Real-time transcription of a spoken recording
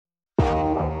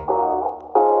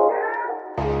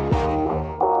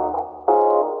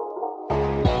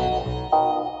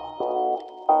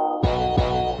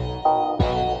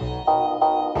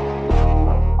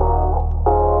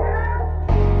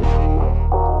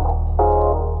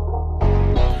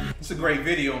great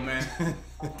video, man.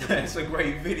 It's a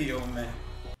great video, man.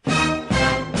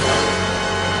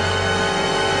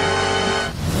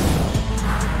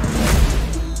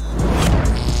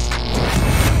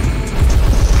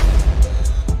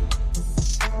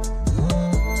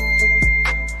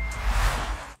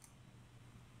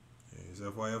 Here's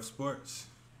FYF Sports.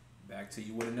 Back to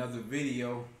you with another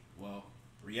video. Well,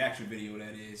 reaction video,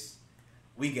 that is.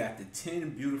 We got the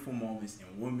 10 beautiful moments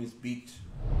in women's beach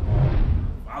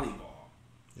volleyball.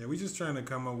 Yeah, we just trying to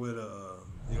come up with a,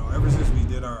 ever since we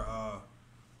did our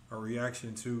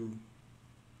reaction to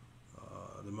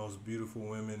the most beautiful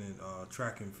women in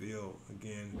track and field,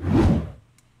 again,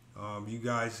 you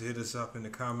guys hit us up in the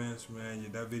comments, man.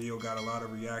 That video got a lot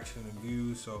of reaction and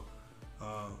views, so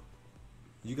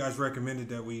you guys recommended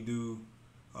that we do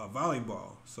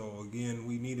volleyball. So again,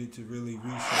 we needed to really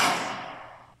research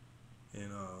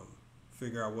and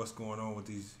figure out what's going on with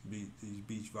these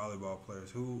beach volleyball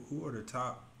players. Who are the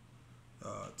top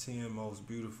 10 most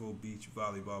beautiful beach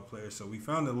volleyball players? So we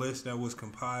found a list that was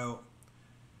compiled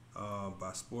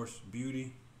by Sports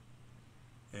Beauty,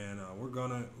 and we're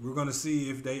gonna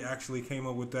see if they actually came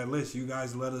up with that list. You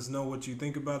guys let us know what you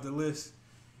think about the list.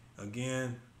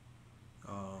 Again,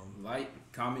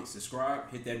 like, comment,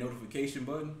 subscribe, hit that notification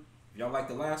button. If y'all like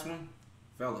the last one,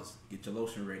 fellas, get your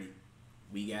lotion ready.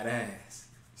 We got ass.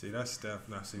 See, that's Steph.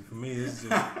 Now, see, for me, it's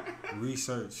just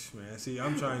research, man. See,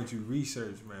 I'm trying to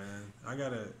research, man. I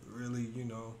gotta really,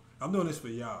 I'm doing this for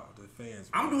y'all, the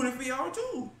fans. Man. I'm doing it for y'all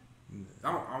too.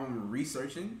 I'm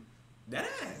researching that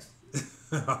ass.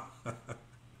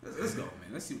 Let's go,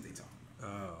 man. Let's see what they talking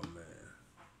about. Oh, man.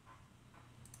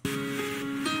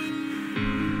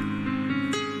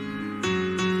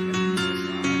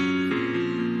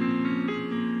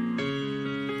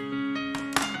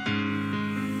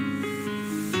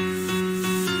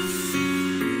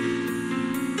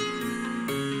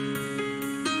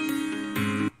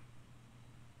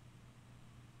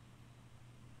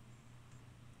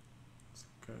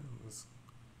 Okay,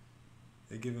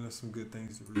 they're giving us some good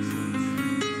things to research.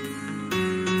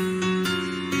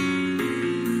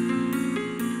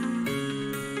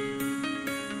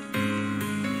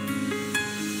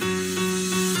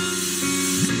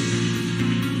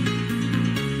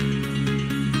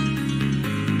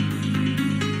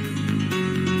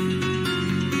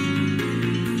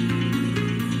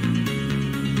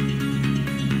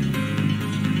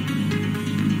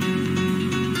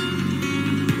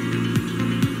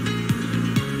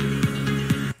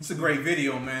 Great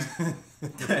video, man.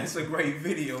 It's a great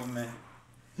video, man.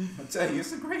 I tell you,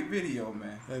 it's a great video,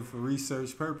 man. Hey, for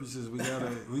research purposes, we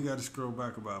gotta scroll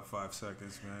back about 5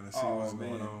 seconds, man, and see what's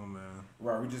going on, man.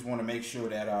 Right, we just want to make sure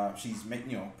that she's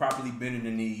properly bending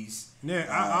the knees. Yeah,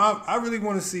 I really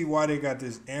want to see why they got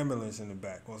this ambulance in the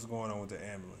back. What's going on with the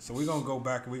ambulance? So we're gonna go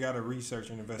back and we gotta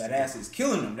research and investigate. That ass is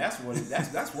killing them. That's what.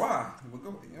 That's why. But go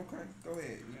ahead. You know what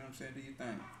I'm saying? Do your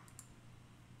thing.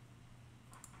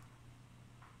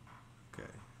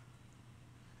 Okay.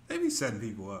 They be setting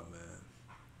people up, man.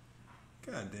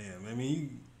 God damn. I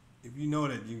mean, if you know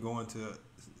that you're going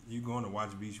to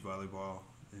watch beach volleyball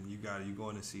and you're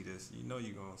going to see this, you know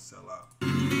you're going to sell out.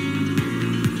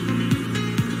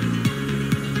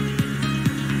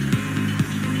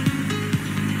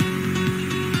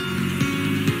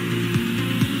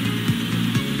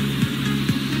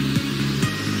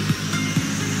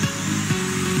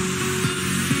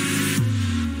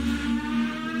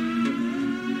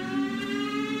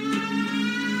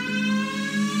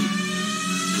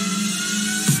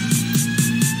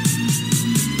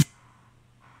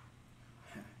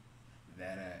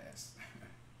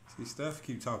 Steph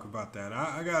keep talking about that.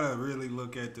 I gotta really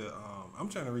look at the. I'm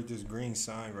trying to read this green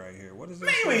sign right here. What is that?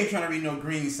 Man, you ain't trying to read no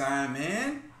green sign,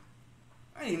 man.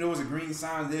 I didn't even know it was a green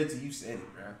sign there till you said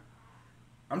it, bro.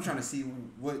 I'm trying to see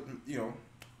what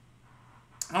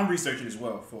I'm researching as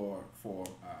well for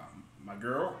my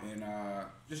girl, and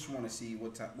just want to see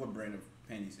what brand of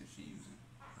panties is she using.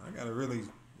 I gotta really.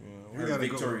 We gotta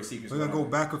Secrets. We gotta go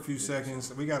back a few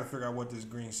seconds. We gotta figure out what this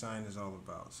green sign is all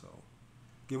about. So.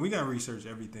 Yeah, we gotta research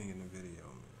everything in the video,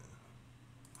 man.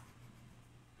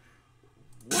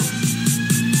 What?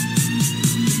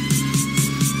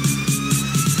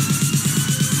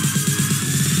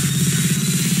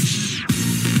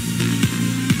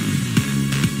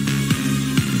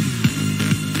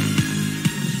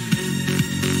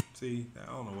 See, I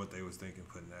don't know what they was thinking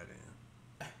putting that in.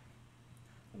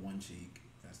 One cheek.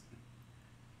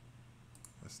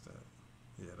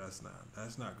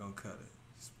 That's not gonna cut it.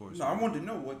 Sports. No, I wanted to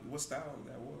know what style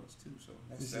that was too. So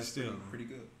that's still pretty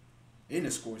good. And the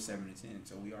score 7-10,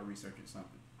 so we are researching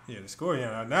something. Yeah, the score.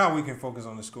 Yeah, now we can focus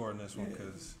on the score in this one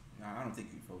because Nah, I don't think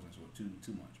you frozen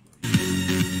too much. But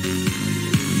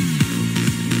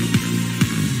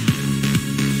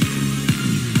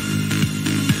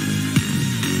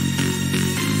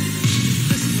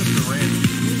this is just a random.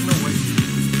 There's no way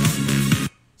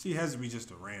she has to be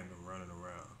just a random running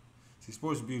around. See,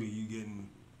 Sports Beauty, you getting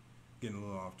a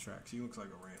little off track. She looks like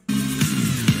a random.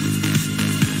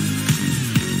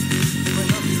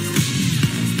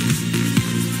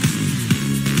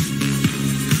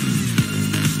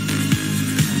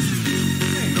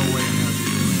 Ain't no way in hell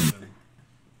she's random.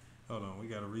 Hold on, we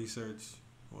gotta research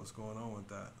what's going on with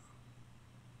that.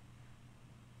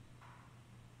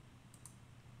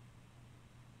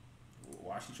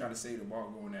 why she try to say the ball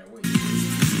going that way?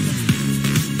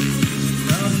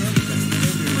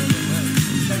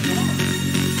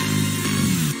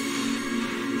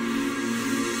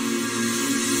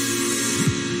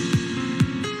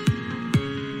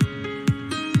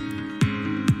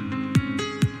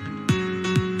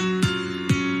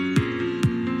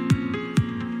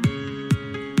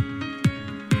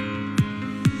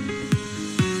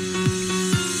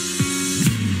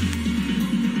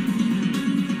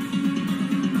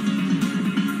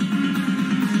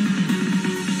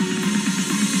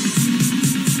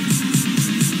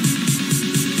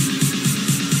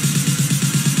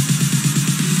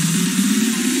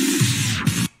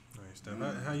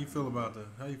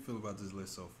 How you feel about this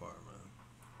list so far, man?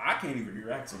 I can't even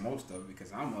react to most of it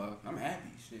because I'm happy.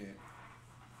 Shit,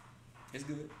 it's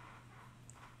good.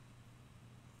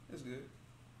 It's good.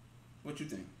 What you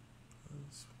think?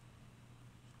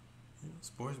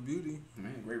 Sports Beauty,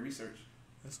 man. Great research.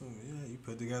 That's some, yeah. You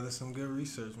put together some good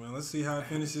research, man. Let's see how it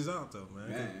finishes out, though,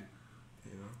 man.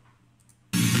 You know.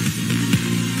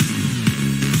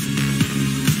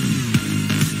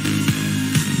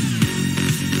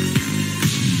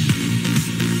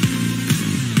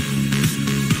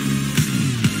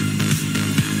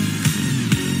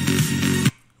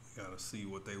 See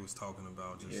what they was talking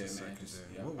about just a second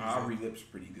there. Our relip's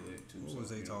pretty good too. What was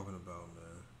they talking about,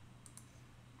 man?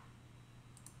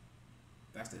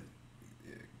 That's the.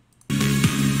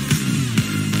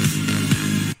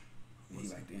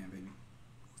 He's like, damn, baby.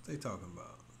 What's they talking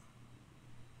about?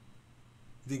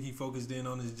 Think he focused in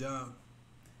on his job?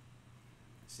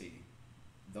 See,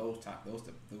 those the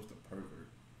pervert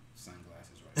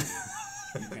sunglasses right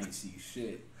there. You can't see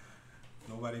shit.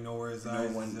 Nobody know where his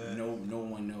eyes is at. No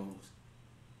one knows.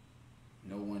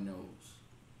 No one knows.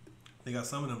 They got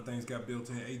some of them things got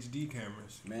built-in HD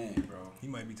cameras. Man, bro. He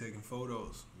might be taking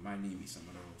photos. Might need me some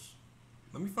of those.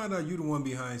 Let me find out you the one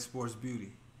behind Sports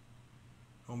Beauty.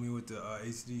 Homie with the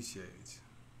HD shades.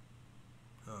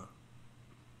 Huh.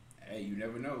 Hey, you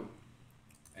never know.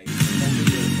 Hey,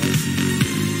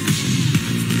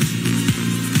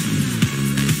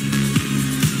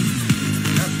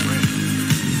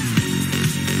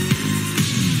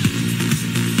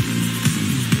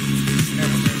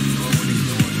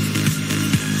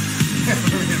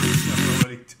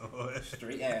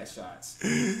 straight ass shots.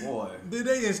 Boy. Did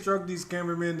they instruct these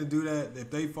cameramen to do that? If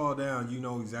they fall down, you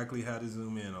know exactly how to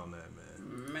zoom in on that,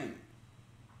 man. Man.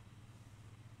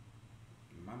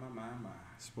 My.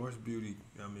 Sports Beauty,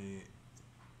 I mean,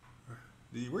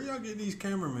 where y'all get these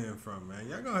cameramen from, man?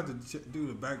 Y'all gonna have to do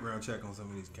the background check on some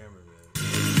of these cameramen.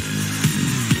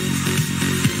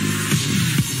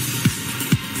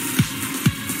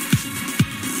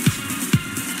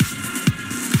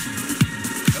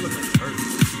 That looks like hurt.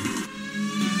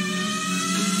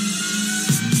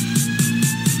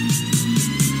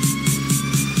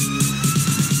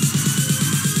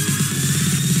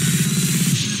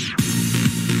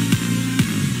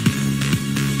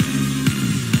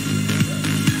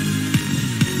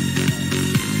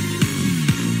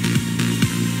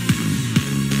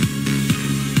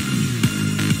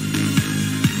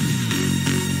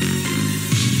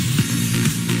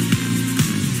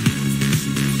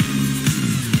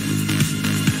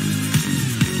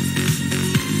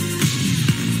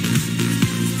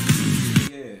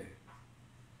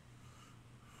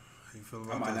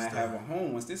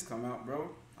 This come out, bro.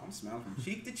 I'm smelling from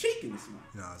cheek to cheek in this one.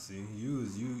 Nah, see,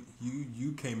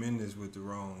 you came in this with the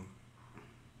wrong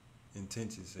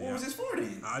intentions. So what was this for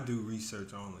then? I do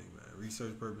research only, man.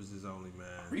 Research purposes only,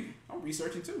 man. I'm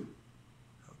researching too.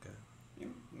 Okay. You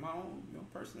know, my own,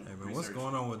 personal. Hey man, research. what's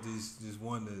going on with these? Just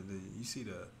one, you see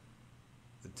the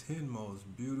 10 most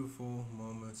beautiful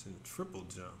moments in triple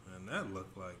jump, and that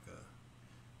looked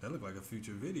like a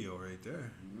future video right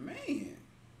there. Man.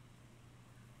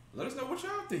 Let us know what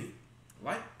y'all think.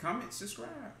 Like, comment, subscribe.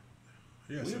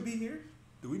 Yeah, we'll be here.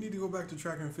 Do we need to go back to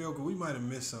track and field? Because we might have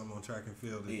missed something on track and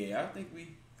field. Yeah, I think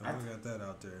we... I got that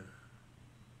out there.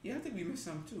 Yeah, I think we missed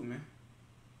something too, man.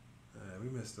 We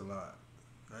missed a lot.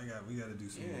 We got to do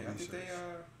some more research.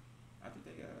 I think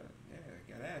they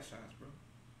got ass shots, bro.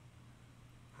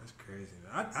 That's crazy.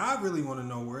 I really want to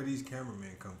know where these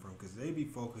cameramen come from because they be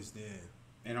focused in.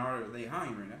 And are they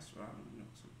hiring? That's what I want to know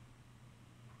too.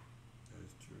 That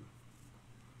is true.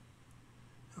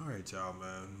 All right, y'all,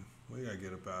 man. We gotta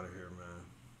get up out of here, man.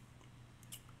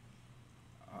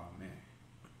 Oh man,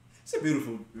 it's a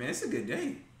beautiful man. It's a good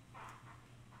day.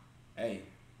 Hey,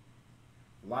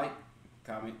 like,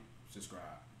 comment,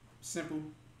 subscribe. Simple,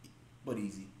 but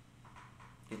easy.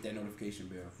 Hit that notification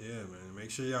bell. Yeah, man. Make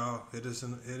sure y'all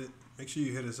Make sure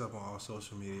you hit us up on all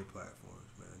social media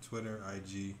platforms, man. Twitter,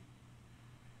 IG.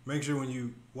 Make sure when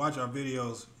you watch our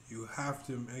videos, you have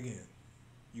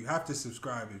to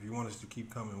subscribe if you want us to keep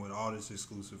coming with all this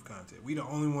exclusive content. We the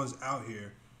only ones out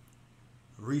here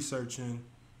researching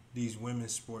these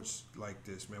women's sports like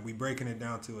this, man. We breaking it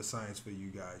down to a science for you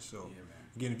guys. So, yeah, man.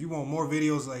 Again, if you want more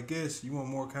videos like this, you want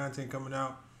more content coming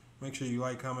out, make sure you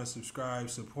like, comment, subscribe,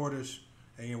 support us.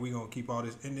 And we're going to keep all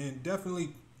this. And then definitely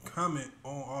comment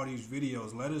on all these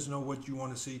videos. Let us know what you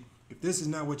want to see. If this is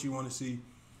not what you want to see,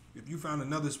 if you found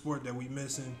another sport that we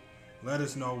missing, let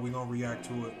us know. We're going to react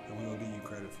to it, and we're going to give you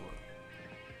credit for it.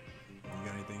 You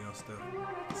got anything else, Steph?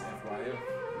 It's FYF.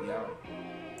 We out.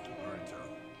 All right,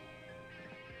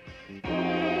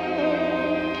 y'all.